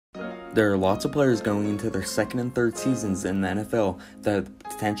There are lots of players going into their second and third seasons in the NFL that have the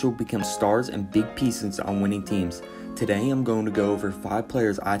potential to become stars and big pieces on winning teams. Today I'm going to go over 5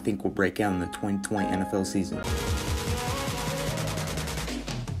 players I think will break out in the 2020 NFL season.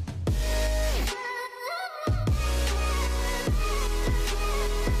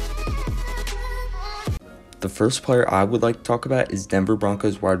 The first player I would like to talk about is Denver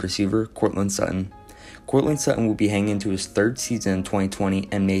Broncos wide receiver Courtland Sutton. Courtland Sutton will be hanging into his 3rd season in 2020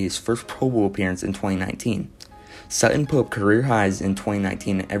 and made his first Pro Bowl appearance in 2019. Sutton put up career highs in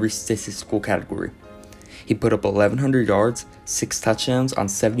 2019 in every statistical category. He put up 1,100 yards, 6 touchdowns on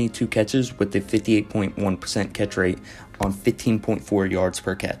 72 catches with a 58.1% catch rate on 15.4 yards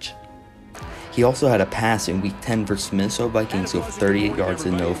per catch. He also had a pass in Week 10 versus Minnesota Vikings of 38 yards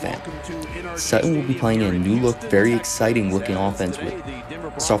and no fan. Sutton will be playing in a new-look, very exciting-looking offense with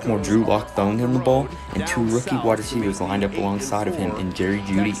sophomore Drew Lock throwing him the ball and 2 rookie wide receivers lined up alongside of him in Jerry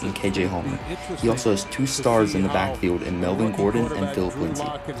Jeudy and KJ Homer. He also has 2 stars in the backfield in Melvin Gordon and Philip Lindsay.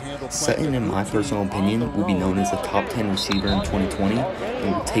 Sutton, in my personal opinion, will be known as a top 10 receiver in 2020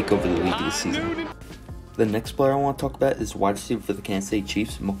 and will take over the league this season. The next player I want to talk about is wide receiver for the Kansas City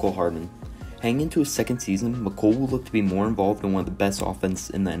Chiefs, Mecole Hardman. Heading into his 2nd season, Mecole will look to be more involved in one of the best offenses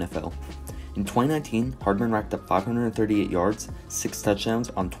in the NFL. In 2019, Hardman racked up 538 yards, 6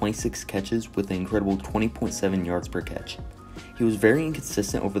 touchdowns on 26 catches with an incredible 20.7 yards per catch. He was very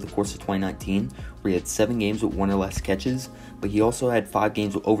inconsistent over the course of 2019, where he had 7 games with 1 or less catches, but he also had 5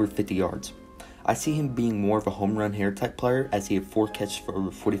 games with over 50 yards. I see him being more of a home run hitter type player, as he had 4 catches for over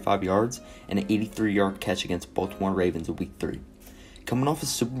 45 yards and an 83-yard catch against Baltimore Ravens in Week 3. Coming off a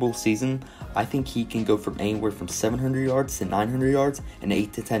Super Bowl season, I think he can go from anywhere from 700 yards to 900 yards and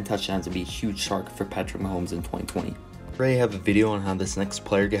 8 to 10 touchdowns and be a huge target for Patrick Mahomes in 2020. I already have a video on how this next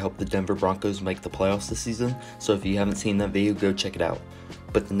player can help the Denver Broncos make the playoffs this season, so if you haven't seen that video, go check it out.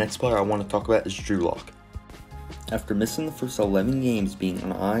 But the next player I want to talk about is Drew Lock. After missing the first 11 games being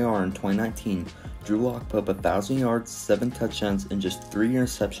on IR in 2019, Drew Lock put up 1,000 yards, 7 touchdowns, and just 3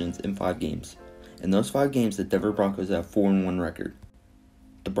 interceptions in 5 games. In those 5 games, the Denver Broncos have a 4-1 record.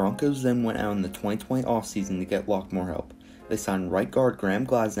 The Broncos then went out in the 2020 offseason to get Lock more help. They signed right guard Graham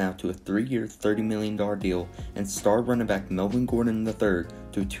Glasgow to a 3-year, $30 million deal and star running back Melvin Gordon III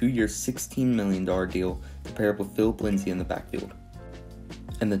to a 2-year, $16 million deal to pair up with Philip Lindsay in the backfield.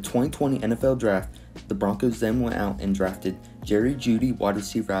 In the 2020 NFL Draft, the Broncos then went out and drafted Jerry Jeudy, wide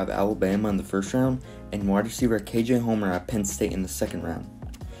receiver out of Alabama in the 1st round, and wide receiver KJ Homer out of Penn State in the 2nd round.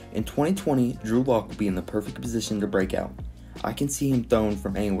 In 2020, Drew Lock will be in the perfect position to break out. I can see him throwing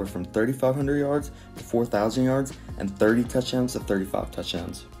from anywhere from 3,500 yards to 4,000 yards and 30 touchdowns to 35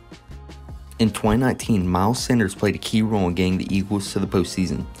 touchdowns. In 2019, Miles Sanders played a key role in getting the Eagles to the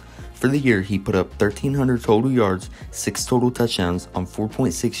postseason. For the year, he put up 1,300 total yards, 6 total touchdowns on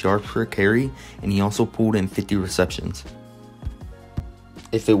 4.6 yards per carry, and he also pulled in 50 receptions.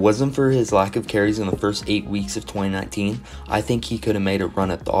 If it wasn't for his lack of carries in the first 8 weeks of 2019, I think he could have made a run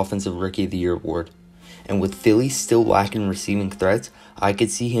at the Offensive Rookie of the Year award. And with Philly still lacking receiving threats, I could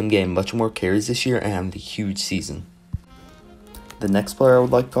see him getting much more carries this year and having a huge season. The next player I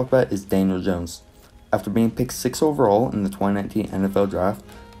would like to talk about is Daniel Jones. After being picked 6th overall in the 2019 NFL Draft,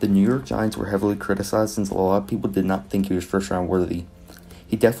 the New York Giants were heavily criticized since a lot of people did not think he was 1st round worthy.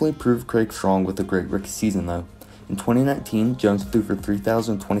 He definitely proved Craig strong with a great rookie season though. In 2019, Jones threw for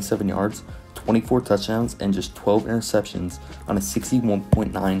 3,027 yards, 24 touchdowns, and just 12 interceptions on a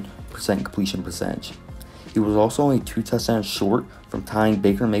 61.9% completion percentage. He was also only 2 touchdowns short from tying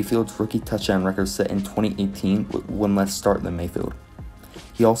Baker Mayfield's rookie touchdown record set in 2018 with 1 less start than Mayfield.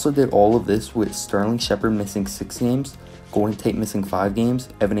 He also did all of this with Sterling Shepard missing 6 games, Golden Tate missing 5 games,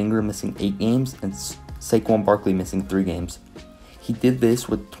 Evan Ingram missing 8 games, and Saquon Barkley missing 3 games. He did this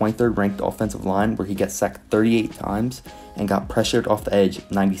with 23rd ranked offensive line where he got sacked 38 times and got pressured off the edge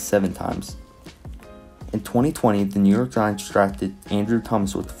 97 times. In 2020, the New York Giants drafted Andrew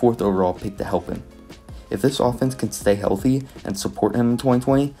Thomas with the 4th overall pick to help him. If this offense can stay healthy and support him in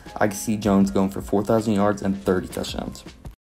 2020, I can see Jones going for 4,000 yards and 30 touchdowns.